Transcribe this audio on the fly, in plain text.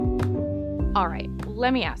All right,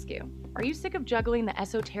 let me ask you. Are you sick of juggling the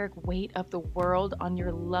esoteric weight of the world on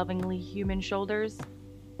your lovingly human shoulders?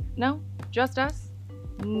 No? Just us?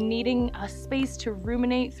 Needing a space to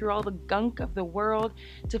ruminate through all the gunk of the world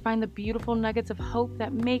to find the beautiful nuggets of hope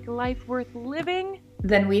that make life worth living?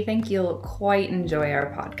 Then we think you'll quite enjoy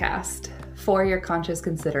our podcast. For your conscious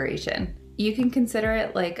consideration, you can consider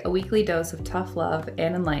it like a weekly dose of tough love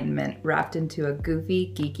and enlightenment wrapped into a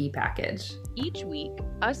goofy, geeky package. Each week,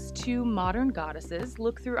 us two modern goddesses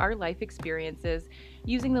look through our life experiences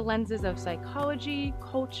using the lenses of psychology,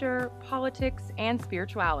 culture, politics, and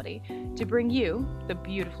spirituality to bring you, the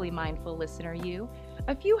beautifully mindful listener you,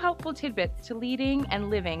 a few helpful tidbits to leading and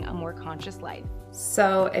living a more conscious life.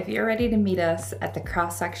 So if you're ready to meet us at the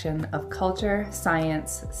cross-section of culture,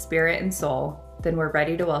 science, spirit, and soul, then we're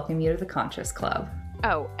ready to welcome you to the Conscious Club.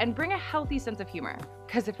 Oh, and bring a healthy sense of humor,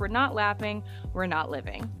 because if we're not laughing, we're not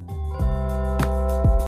living.